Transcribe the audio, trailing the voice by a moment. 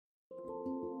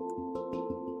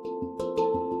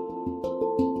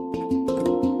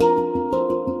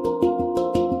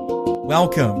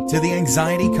Welcome to the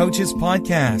Anxiety Coaches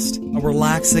Podcast, a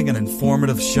relaxing and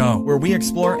informative show where we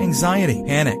explore anxiety,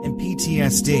 panic, and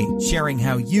PTSD, sharing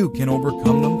how you can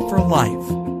overcome them for life.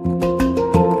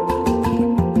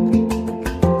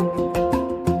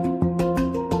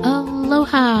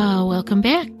 Aloha! Welcome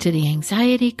back to the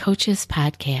Anxiety Coaches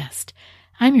Podcast.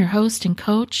 I'm your host and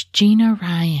coach, Gina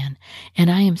Ryan,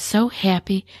 and I am so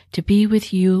happy to be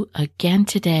with you again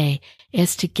today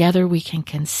as together we can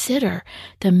consider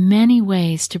the many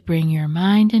ways to bring your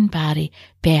mind and body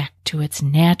back to its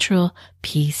natural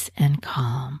peace and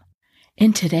calm.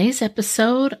 In today's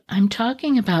episode, I'm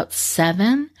talking about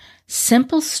 7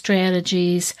 simple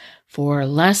strategies for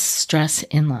less stress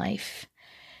in life.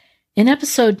 In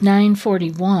episode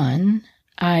 941,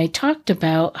 I talked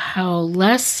about how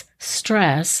less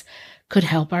stress could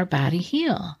help our body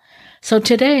heal. So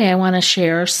today I want to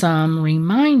share some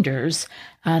reminders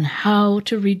on how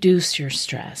to reduce your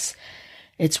stress.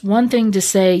 It's one thing to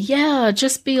say, yeah,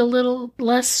 just be a little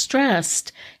less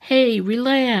stressed. Hey,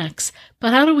 relax.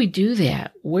 But how do we do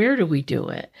that? Where do we do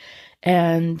it?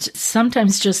 And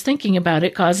sometimes just thinking about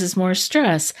it causes more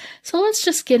stress. So let's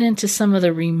just get into some of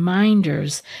the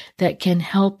reminders that can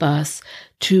help us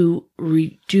to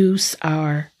reduce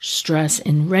our stress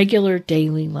in regular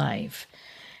daily life.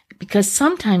 Because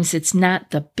sometimes it's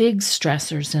not the big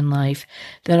stressors in life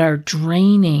that are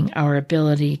draining our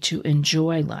ability to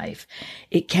enjoy life.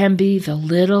 It can be the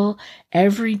little,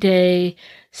 everyday,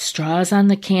 straws on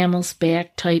the camel's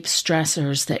back type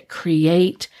stressors that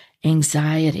create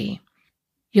anxiety.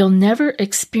 You'll never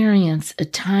experience a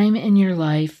time in your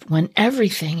life when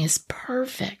everything is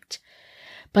perfect.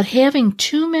 But having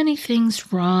too many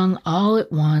things wrong all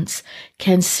at once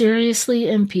can seriously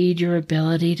impede your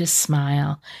ability to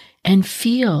smile and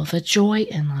feel the joy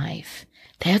in life.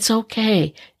 That's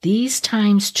okay. These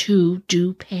times too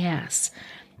do pass.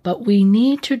 But we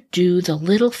need to do the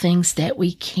little things that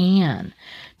we can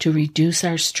to reduce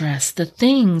our stress, the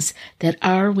things that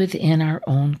are within our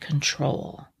own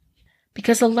control.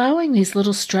 Because allowing these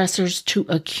little stressors to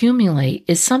accumulate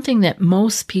is something that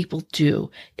most people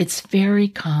do. It's very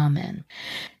common.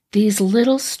 These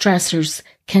little stressors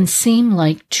can seem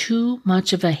like too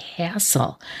much of a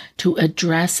hassle to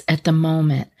address at the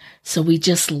moment, so we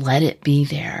just let it be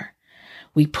there.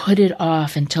 We put it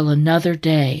off until another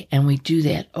day, and we do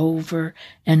that over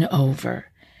and over.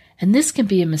 And this can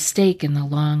be a mistake in the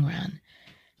long run.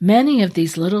 Many of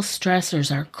these little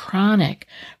stressors are chronic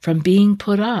from being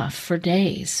put off for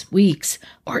days, weeks,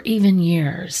 or even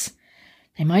years.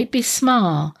 They might be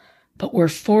small, but we're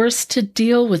forced to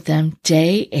deal with them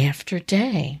day after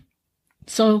day.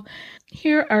 So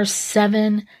here are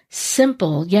 7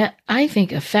 simple, yet I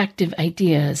think effective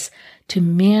ideas to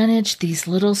manage these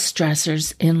little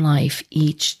stressors in life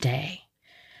each day.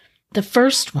 The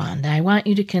first one that I want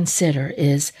you to consider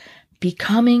is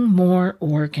becoming more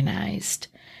organized.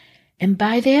 And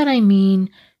by that I mean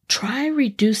try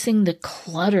reducing the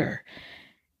clutter.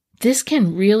 This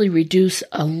can really reduce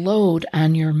a load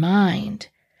on your mind.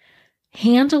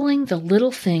 Handling the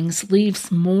little things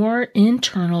leaves more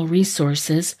internal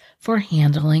resources for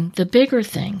handling the bigger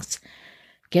things.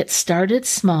 Get started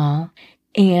small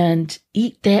and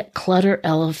eat that clutter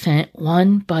elephant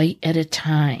one bite at a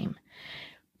time.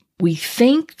 We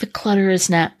think the clutter is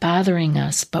not bothering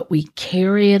us, but we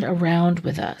carry it around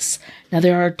with us. Now,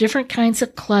 there are different kinds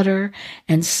of clutter,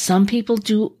 and some people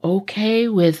do okay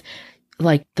with,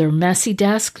 like, their messy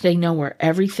desk. They know where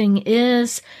everything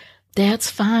is. That's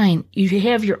fine. You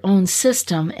have your own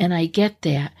system, and I get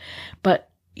that. But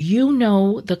you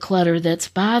know the clutter that's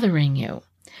bothering you.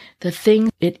 The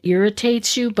thing, it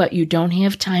irritates you, but you don't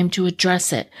have time to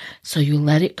address it. So you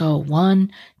let it go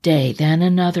one day, then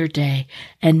another day,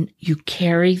 and you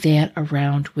carry that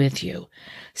around with you.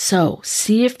 So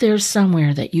see if there's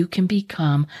somewhere that you can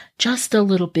become just a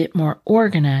little bit more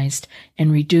organized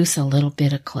and reduce a little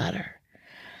bit of clutter.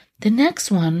 The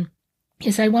next one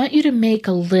is I want you to make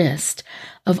a list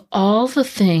of all the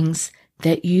things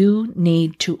that you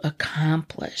need to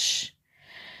accomplish.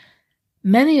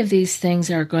 Many of these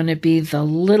things are going to be the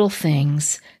little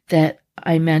things that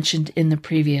I mentioned in the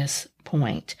previous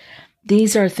point.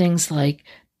 These are things like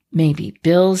maybe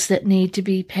bills that need to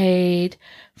be paid,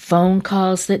 phone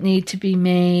calls that need to be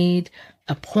made,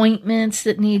 appointments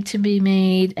that need to be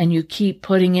made, and you keep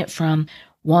putting it from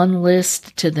one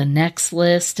list to the next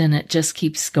list, and it just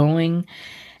keeps going,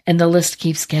 and the list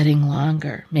keeps getting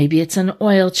longer. Maybe it's an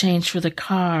oil change for the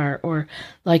car, or,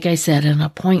 like I said, an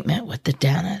appointment with the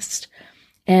dentist.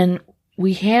 And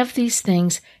we have these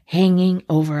things hanging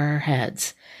over our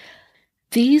heads.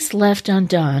 These left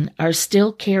undone are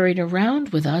still carried around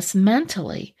with us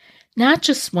mentally. not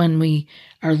just when we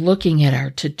are looking at our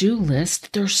to-do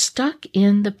list, they're stuck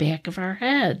in the back of our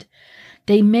head.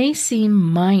 They may seem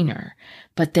minor,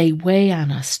 but they weigh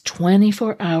on us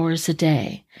 24 hours a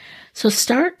day. So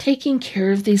start taking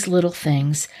care of these little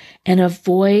things and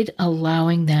avoid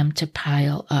allowing them to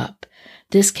pile up.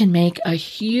 This can make a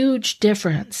huge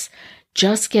difference,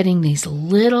 just getting these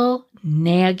little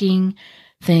nagging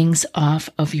things off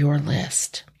of your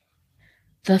list.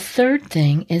 The third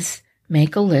thing is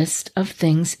make a list of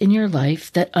things in your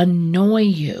life that annoy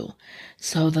you.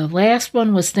 So the last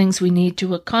one was things we need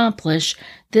to accomplish.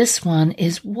 This one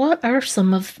is, what are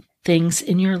some of things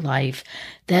in your life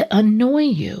that annoy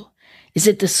you? Is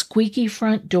it the squeaky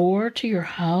front door to your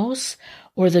house,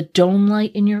 or the dome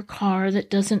light in your car that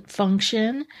doesn't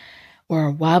function, or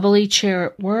a wobbly chair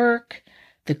at work,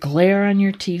 the glare on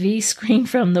your TV screen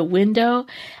from the window?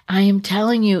 I am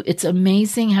telling you, it's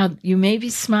amazing how you may be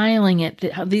smiling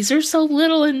at how these are so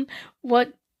little and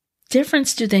what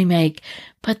difference do they make?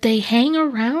 But they hang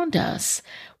around us.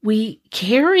 We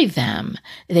carry them.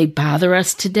 They bother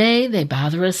us today, they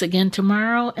bother us again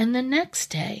tomorrow, and the next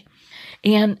day.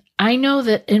 And I know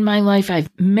that in my life, I've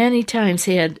many times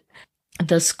had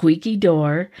the squeaky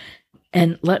door.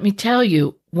 And let me tell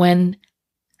you, when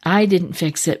I didn't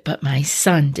fix it, but my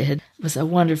son did, it was a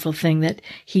wonderful thing that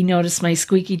he noticed my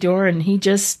squeaky door and he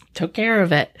just took care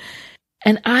of it.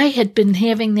 And I had been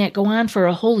having that go on for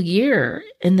a whole year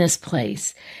in this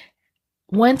place.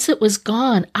 Once it was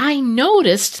gone, I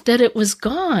noticed that it was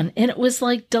gone, and it was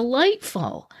like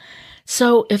delightful.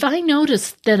 So if I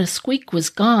noticed that a squeak was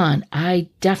gone, I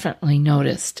definitely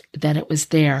noticed that it was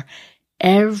there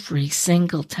every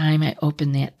single time I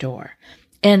opened that door.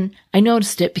 And I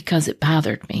noticed it because it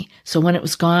bothered me. So when it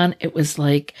was gone, it was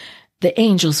like the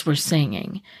angels were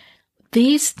singing.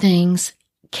 These things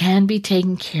can be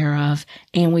taken care of,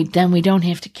 and we don't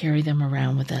have to carry them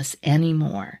around with us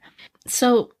anymore.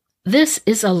 So this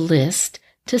is a list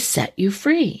to set you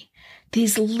free.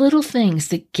 These little things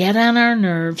that get on our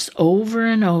nerves over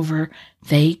and over,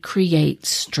 they create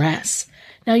stress.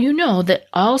 Now, you know that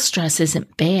all stress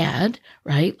isn't bad,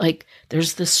 right? Like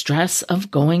there's the stress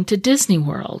of going to Disney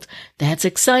World. That's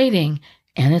exciting,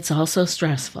 and it's also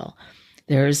stressful.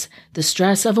 There's the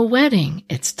stress of a wedding.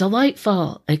 It's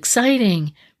delightful,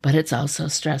 exciting, but it's also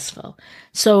stressful.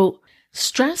 So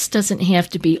stress doesn't have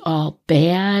to be all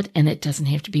bad, and it doesn't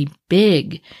have to be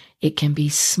big. It can be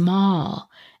small.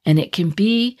 And it can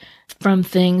be from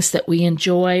things that we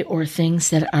enjoy or things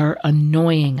that are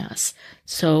annoying us.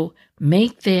 So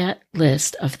make that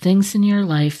list of things in your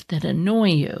life that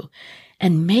annoy you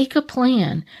and make a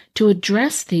plan to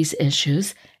address these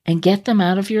issues and get them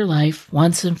out of your life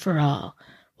once and for all.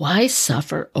 Why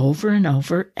suffer over and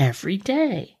over every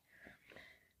day?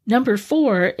 Number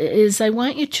 4 is I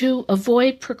want you to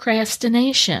avoid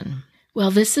procrastination. Well,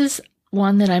 this is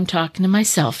one that I'm talking to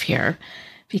myself here,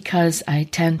 because I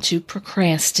tend to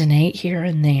procrastinate here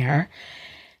and there.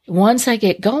 Once I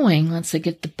get going, once I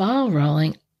get the ball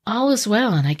rolling, all is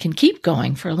well, and I can keep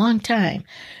going for a long time.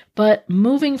 But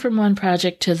moving from one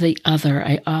project to the other,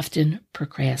 I often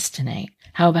procrastinate.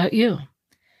 How about you?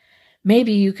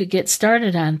 Maybe you could get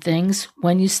started on things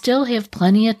when you still have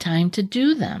plenty of time to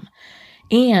do them,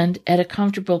 and at a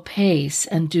comfortable pace,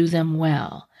 and do them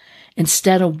well,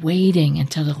 instead of waiting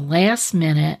until the last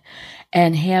minute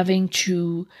and having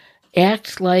to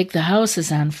act like the house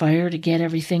is on fire to get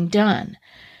everything done.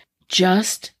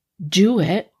 Just do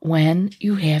it when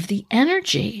you have the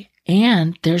energy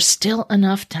and there's still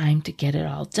enough time to get it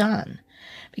all done.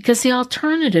 Because the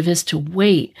alternative is to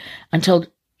wait until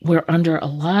we're under a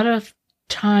lot of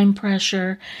time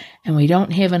pressure and we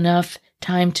don't have enough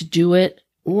time to do it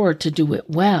or to do it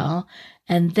well,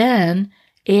 and then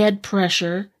add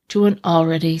pressure to an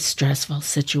already stressful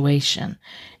situation.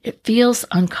 It feels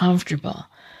uncomfortable.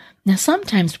 Now,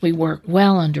 sometimes we work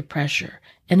well under pressure,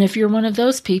 and if you're one of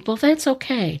those people, that's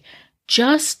okay.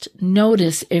 Just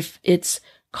notice if it's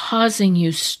causing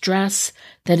you stress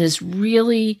that is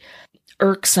really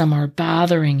irksome or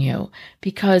bothering you,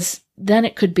 because then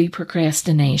it could be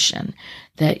procrastination,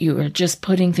 that you are just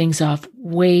putting things off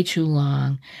way too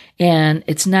long, and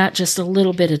it's not just a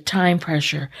little bit of time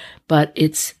pressure, but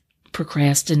it's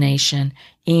procrastination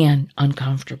and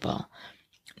uncomfortable.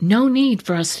 No need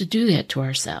for us to do that to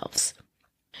ourselves.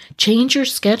 Change your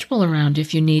schedule around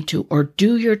if you need to, or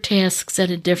do your tasks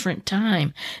at a different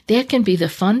time. That can be the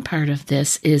fun part of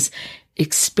this, is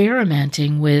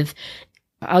experimenting with.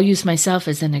 I'll use myself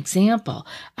as an example.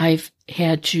 I've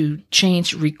had to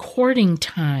change recording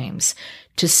times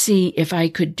to see if I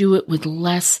could do it with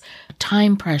less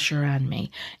time pressure on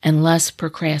me and less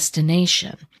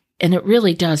procrastination. And it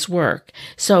really does work.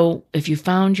 So if you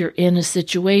found you're in a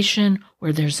situation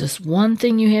where there's this one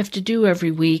thing you have to do every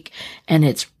week and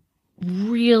it's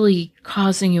really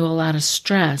causing you a lot of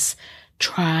stress,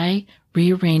 try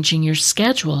rearranging your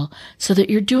schedule so that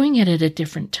you're doing it at a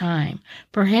different time.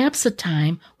 Perhaps a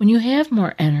time when you have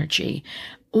more energy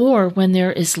or when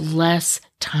there is less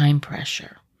time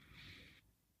pressure.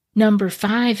 Number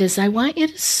 5 is I want you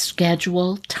to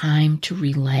schedule time to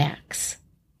relax.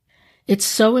 It's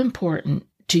so important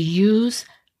to use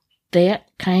that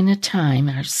kind of time,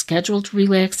 our scheduled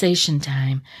relaxation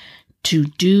time, to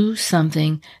do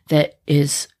something that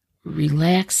is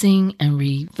relaxing and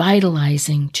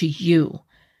revitalizing to you.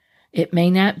 It may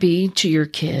not be to your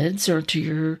kids or to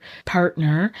your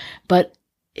partner, but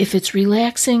if it's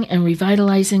relaxing and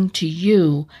revitalizing to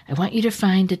you, I want you to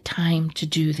find a time to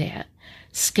do that.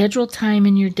 Schedule time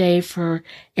in your day for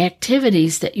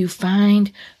activities that you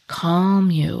find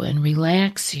calm you and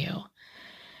relax you.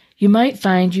 You might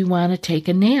find you want to take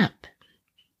a nap.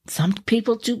 Some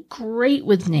people do great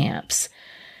with naps.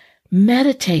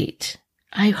 Meditate.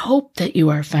 I hope that you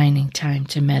are finding time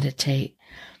to meditate.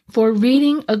 For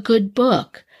reading a good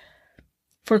book.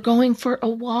 For going for a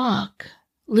walk.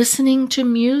 Listening to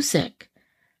music.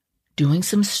 Doing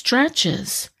some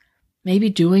stretches. Maybe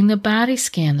doing the body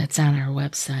scan that's on our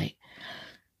website.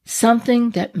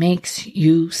 Something that makes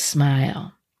you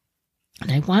smile.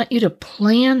 And I want you to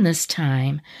plan this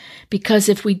time because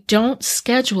if we don't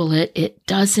schedule it, it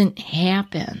doesn't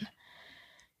happen.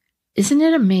 Isn't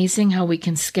it amazing how we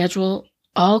can schedule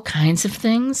all kinds of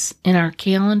things in our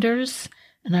calendars,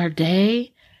 in our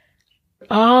day?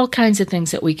 All kinds of things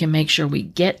that we can make sure we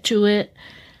get to it.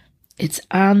 It's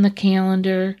on the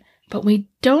calendar, but we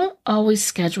don't always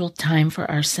schedule time for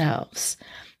ourselves.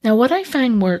 Now, what I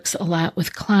find works a lot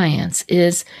with clients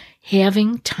is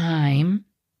having time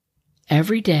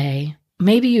every day.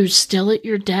 Maybe you're still at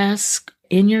your desk,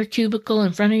 in your cubicle,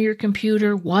 in front of your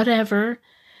computer, whatever,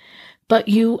 but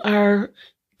you are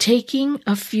taking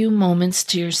a few moments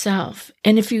to yourself.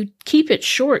 And if you keep it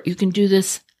short, you can do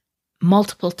this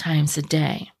multiple times a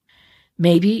day.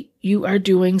 Maybe you are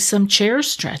doing some chair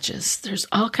stretches. There's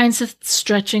all kinds of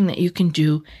stretching that you can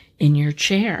do in your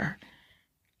chair.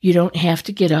 You don't have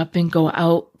to get up and go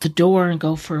out the door and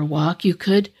go for a walk. You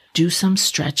could do some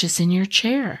stretches in your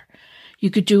chair. You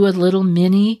could do a little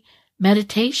mini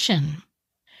meditation.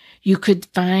 You could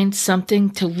find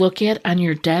something to look at on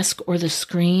your desk or the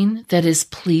screen that is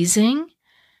pleasing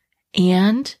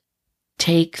and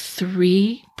take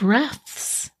 3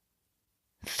 breaths.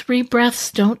 3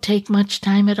 breaths don't take much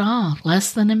time at all,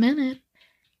 less than a minute.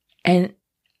 And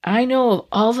I know of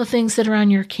all the things that are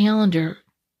on your calendar,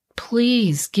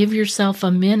 please give yourself a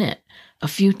minute a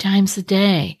few times a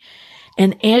day.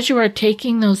 And as you are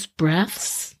taking those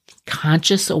breaths,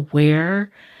 conscious,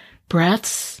 aware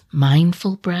breaths,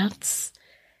 mindful breaths,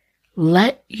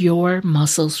 let your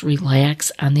muscles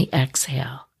relax on the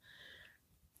exhale.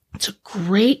 It's a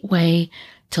great way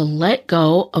to let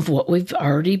go of what we've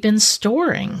already been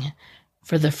storing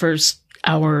for the first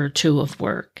hour or 2 of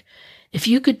work. If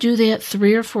you could do that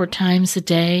 3 or 4 times a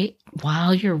day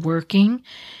while you're working,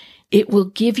 it will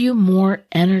give you more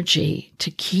energy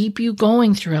to keep you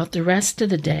going throughout the rest of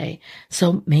the day.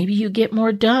 So maybe you get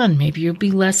more done. Maybe you'll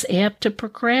be less apt to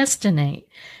procrastinate.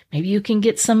 Maybe you can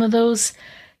get some of those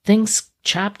things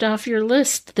chopped off your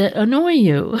list that annoy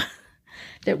you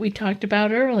that we talked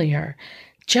about earlier.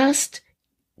 Just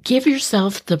give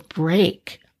yourself the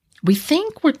break. We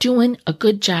think we're doing a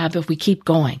good job if we keep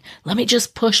going. Let me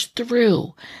just push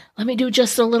through. Let me do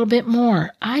just a little bit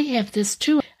more. I have this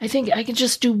too. I think I can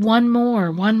just do one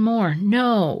more.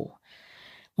 No.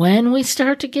 When we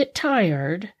start to get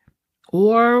tired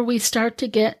or we start to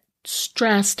get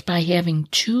stressed by having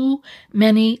too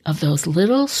many of those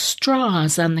little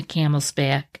straws on the camel's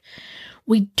back,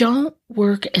 we don't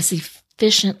work as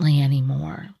efficiently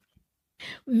anymore.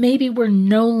 Maybe we're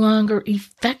no longer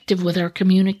effective with our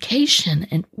communication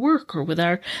and work or with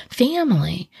our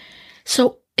family.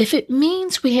 So if it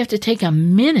means we have to take a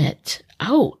minute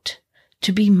out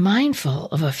to be mindful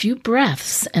of a few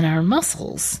breaths and our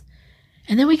muscles,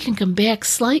 and then we can come back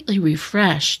slightly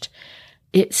refreshed,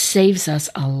 it saves us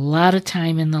a lot of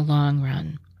time in the long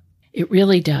run. It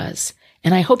really does.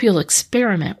 And I hope you'll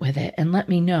experiment with it and let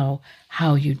me know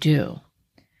how you do.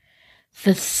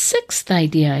 The 6th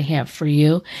idea I have for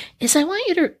you is I want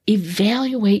you to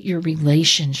evaluate your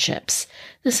relationships.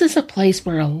 This is a place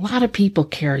where a lot of people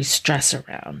carry stress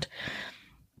around.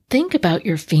 Think about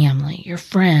your family, your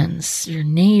friends, your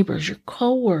neighbors, your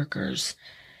coworkers.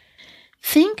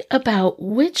 Think about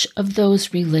which of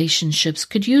those relationships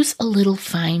could use a little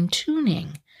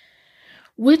fine-tuning.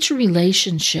 which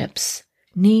relationships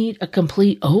need a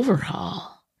complete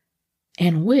overhaul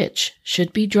and which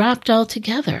should be dropped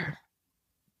altogether.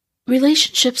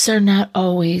 Relationships are not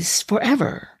always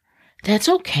forever. That's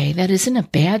okay. That isn't a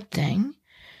bad thing.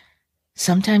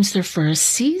 Sometimes they're for a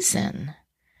season.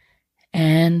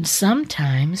 And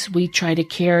sometimes we try to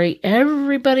carry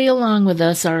everybody along with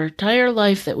us our entire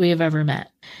life that we have ever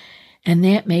met. And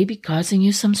that may be causing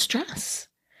you some stress.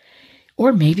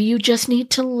 Or maybe you just need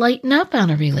to lighten up on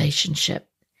a relationship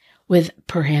with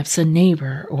perhaps a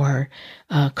neighbor or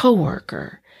a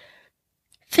coworker.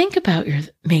 Think about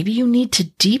maybe you need to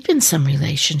deepen some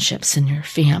relationships in your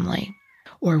family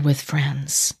or with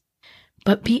friends.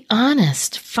 But be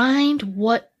honest. Find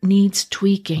what needs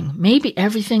tweaking. Maybe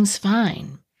everything's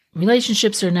fine.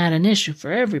 Relationships are not an issue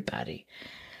for everybody.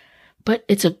 But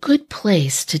it's a good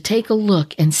place to take a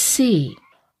look and see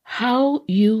how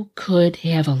you could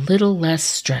have a little less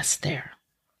stress there.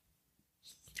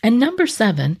 And number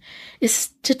 7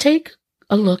 is to take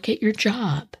a look at your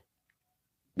job.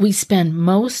 We spend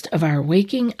most of our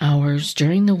waking hours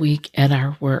during the week at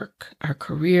our work, our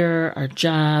career, our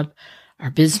job, our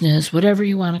business, whatever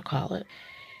you want to call it.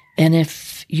 And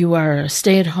if you are a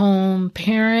stay-at-home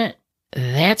parent,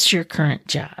 that's your current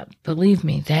job. Believe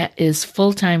me, that is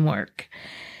full-time work.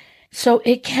 So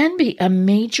it can be a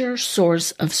major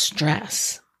source of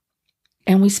stress.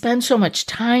 And we spend so much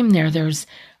time there. There's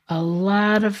a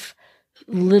lot of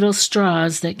little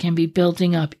straws that can be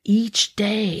building up each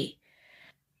day.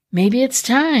 Maybe it's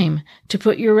time to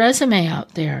put your resume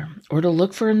out there or to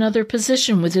look for another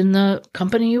position within the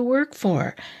company you work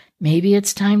for. Maybe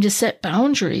it's time to set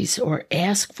boundaries or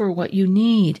ask for what you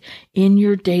need in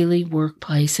your daily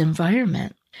workplace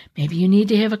environment. Maybe you need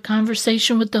to have a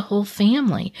conversation with the whole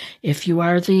family if you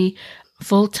are the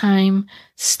full-time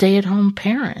stay-at-home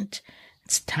parent.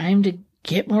 It's time to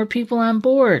get more people on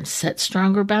board, set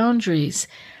stronger boundaries.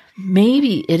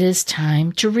 Maybe it is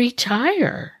time to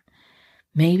retire.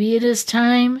 Maybe it is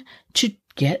time to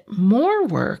get more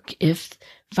work if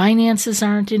finances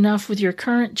aren't enough with your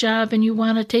current job and you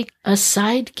want to take a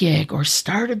side gig or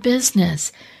start a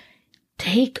business.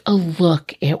 Take a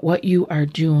look at what you are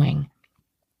doing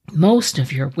most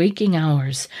of your waking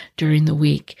hours during the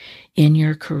week in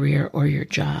your career or your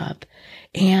job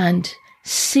and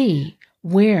see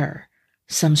where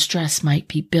some stress might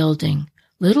be building.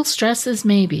 Little stresses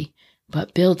maybe,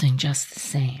 but building just the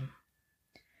same.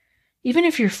 Even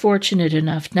if you're fortunate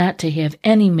enough not to have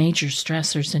any major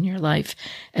stressors in your life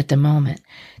at the moment,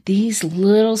 these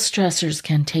little stressors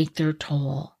can take their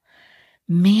toll.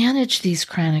 Manage these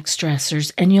chronic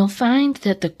stressors, and you'll find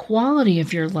that the quality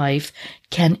of your life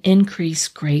can increase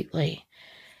greatly.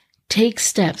 Take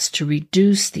steps to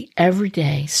reduce the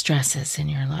everyday stresses in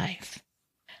your life.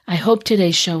 I hope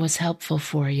today's show was helpful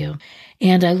for you,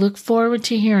 and I look forward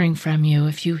to hearing from you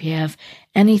if you have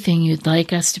anything you'd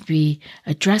like us to be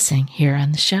addressing here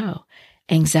on the show.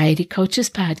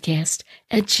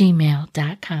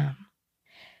 anxietycoachespodcast@gmail.com.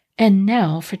 And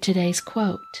now for today's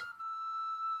quote.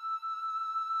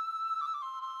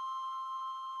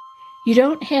 You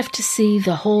don't have to see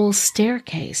the whole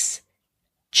staircase.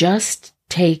 Just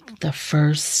take the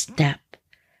first step.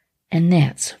 And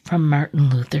that's from Martin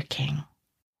Luther King.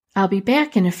 I'll be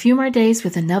back in a few more days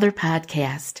with another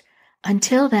podcast.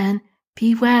 Until then,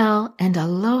 be well and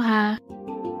aloha.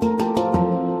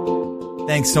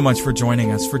 Thanks so much for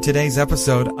joining us for today's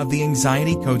episode of the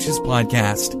Anxiety Coaches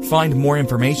Podcast. Find more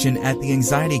information at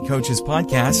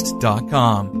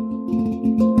theanxietycoachespodcast.com.